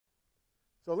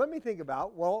So let me think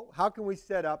about, well, how can we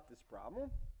set up this problem?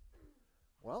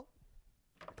 Well,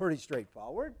 pretty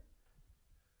straightforward.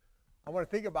 I want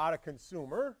to think about a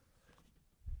consumer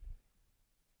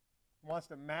who wants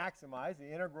to maximize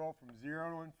the integral from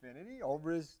 0 to infinity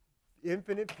over his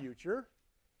infinite future,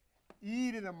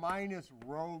 e to the minus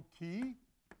rho t.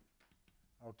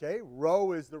 Okay,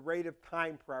 rho is the rate of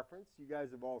time preference. You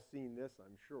guys have all seen this,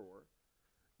 I'm sure.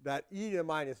 That e to the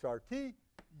minus rt,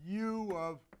 u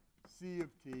of c of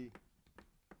t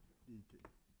dt.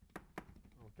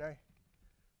 Okay?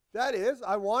 That is,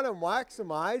 I want to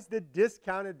maximize the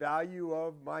discounted value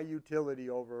of my utility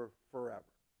over forever.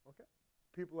 Okay?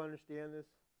 People understand this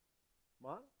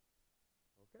model?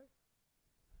 Okay?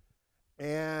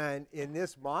 And in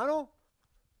this model,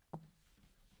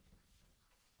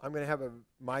 I'm going to have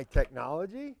my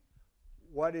technology.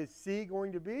 What is C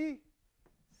going to be?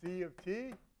 C of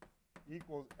t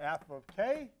equals f of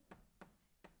k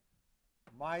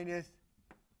minus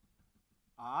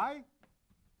I,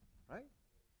 right,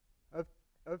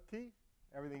 of t.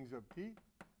 Everything's of t.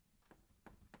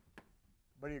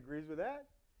 Everybody agrees with that?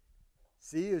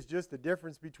 C is just the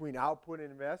difference between output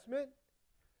and investment.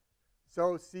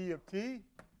 So C of t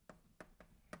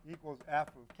equals f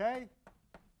of k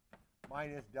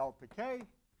minus delta k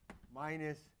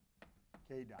minus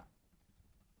k dot.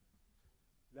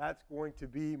 That's going to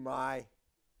be my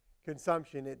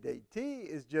consumption at date t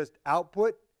is just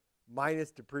output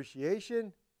minus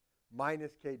depreciation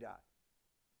minus k dot.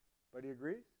 Everybody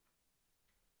agrees?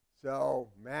 So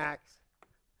max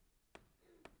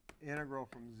integral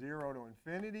from 0 to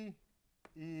infinity,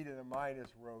 e to the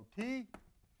minus rho t,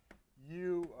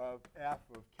 u of f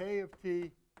of k of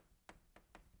t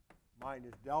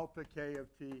minus delta k of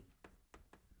t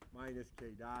minus k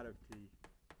dot of t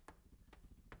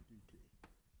dt.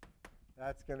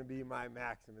 That's going to be my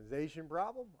maximization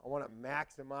problem. I want to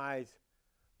maximize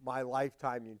my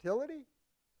lifetime utility.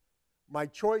 My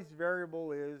choice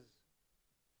variable is,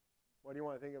 what do you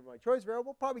want to think of my choice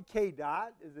variable? Probably k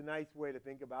dot is a nice way to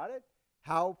think about it.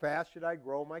 How fast should I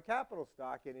grow my capital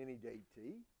stock at any date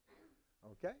t?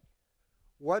 Okay.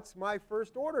 What's my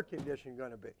first order condition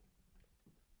going to be?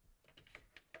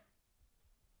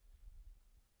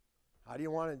 How do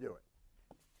you want to do it?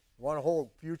 You want to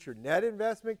hold future net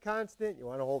investment constant? You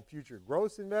want to hold future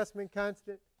gross investment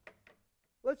constant?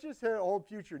 Let's just hold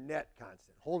future net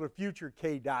constant. Hold a future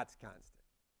k dots constant.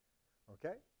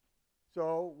 Okay?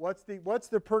 So what's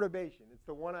the perturbation? It's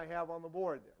the one I have on the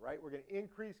board there, right? We're going to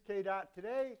increase k dot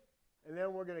today, and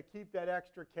then we're going to keep that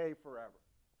extra k forever.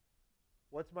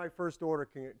 What's my first order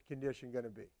condition going to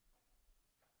be?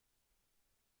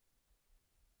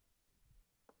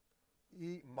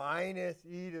 Minus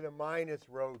e to the minus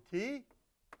rho t.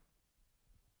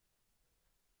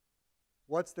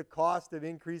 What's the cost of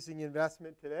increasing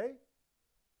investment today?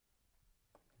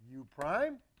 U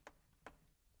prime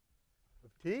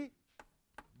of t.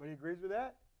 Everybody agrees with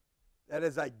that? That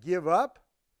is, I give up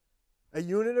a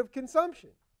unit of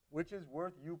consumption, which is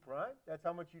worth u prime. That's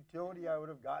how much utility I would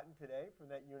have gotten today from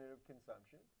that unit of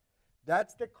consumption.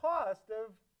 That's the cost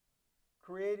of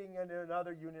creating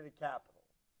another unit of capital.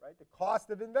 Right? The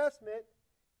cost of investment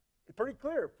is pretty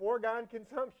clear. Foregone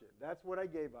consumption. That's what I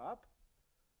gave up.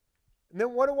 And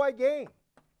then what do I gain?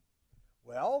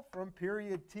 Well, from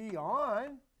period t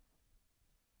on,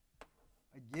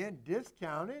 again,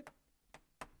 discounted,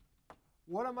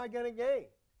 what am I going to gain?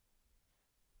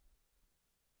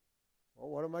 Well,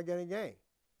 what am I going to gain?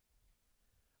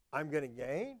 I'm going to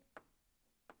gain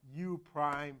u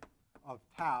prime of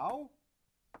tau.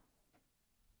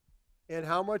 And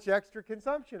how much extra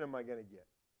consumption am I going to get?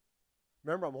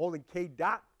 Remember, I'm holding k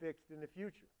dot fixed in the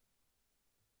future.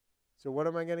 So what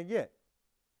am I going to get?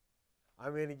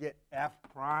 I'm going to get f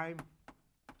prime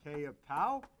k of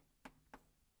tau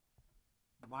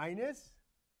minus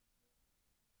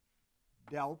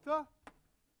delta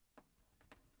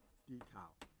d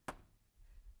tau.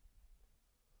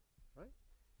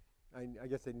 Right? I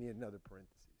guess I need another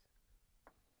parentheses.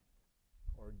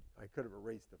 Or I could have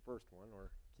erased the first one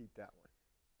or keep that one.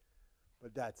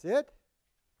 But that's it.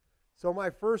 So my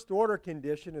first order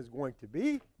condition is going to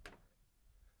be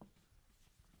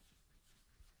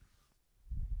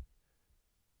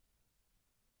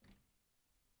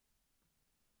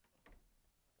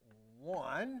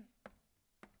one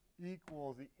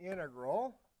equals the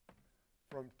integral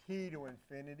from t to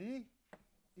infinity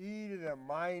e to the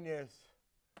minus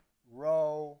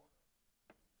rho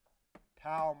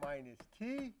tau minus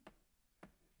t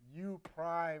u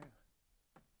prime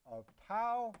of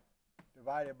tau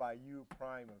divided by u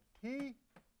prime of t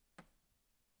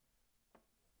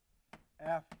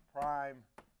f prime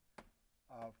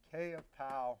of k of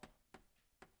tau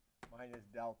minus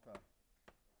delta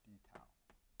d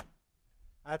tau.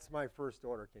 That's my first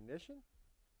order condition.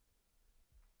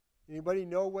 Anybody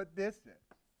know what this is?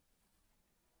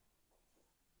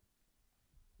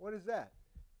 What is that?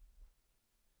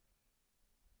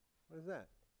 What is that?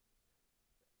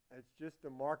 It's just the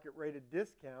market rate of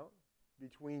discount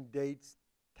between dates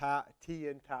t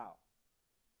and tau,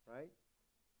 right?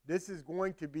 This is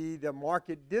going to be the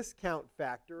market discount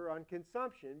factor on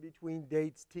consumption between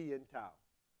dates t and tau.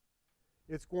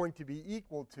 It's going to be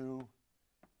equal to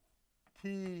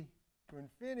t to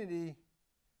infinity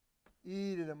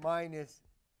e to the minus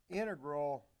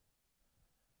integral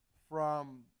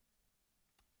from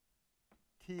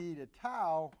t to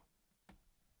tau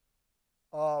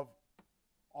of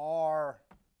r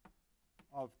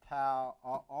of tau,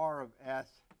 r of s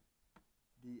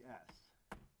ds.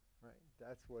 Right?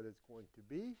 That's what it's going to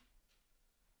be.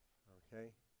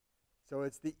 Okay? So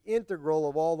it's the integral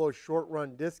of all those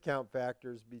short-run discount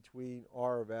factors between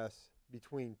r of s,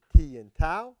 between t and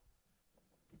tau,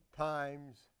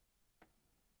 times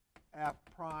f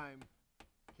prime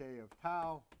k of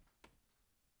tau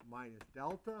minus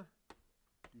delta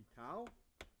d tau.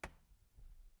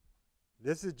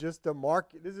 This is just a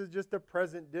market. This is just a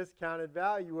present discounted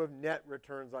value of net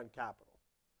returns on capital.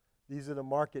 These are the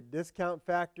market discount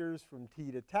factors from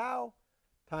t to tau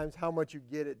times how much you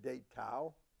get at date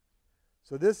tau.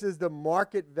 So this is the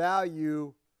market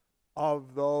value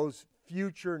of those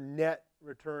future net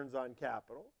returns on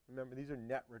capital. Remember, these are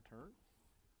net returns.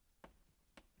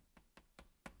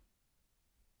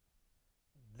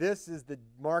 This is the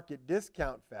market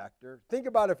discount factor. Think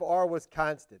about if r was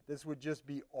constant. This would just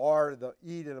be r, the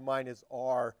e to the minus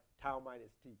r, tau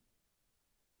minus t.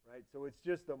 Right? So it's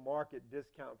just the market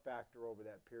discount factor over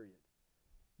that period.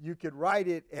 You could write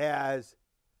it as,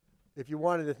 if you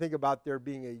wanted to think about there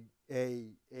being a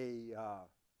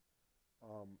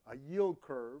yield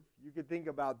curve, you could think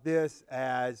about this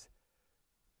as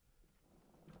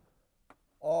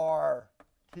r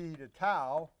t to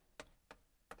tau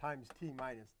times t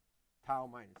minus tau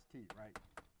minus t, right?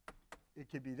 It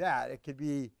could be that. It could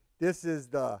be, this is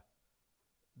the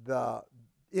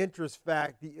interest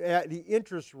the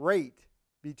interest rate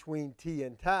between t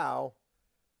and tau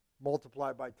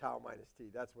multiplied by tau minus t.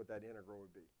 That's what that integral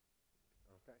would be.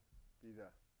 Okay?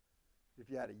 If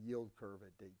you had a yield curve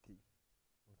at date t.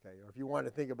 Okay? Or if you want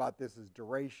to think about this as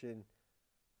duration,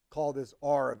 call this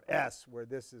r of s, where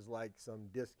this is like some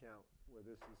discount, where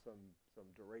this is some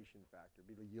duration factor,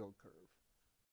 be the yield curve.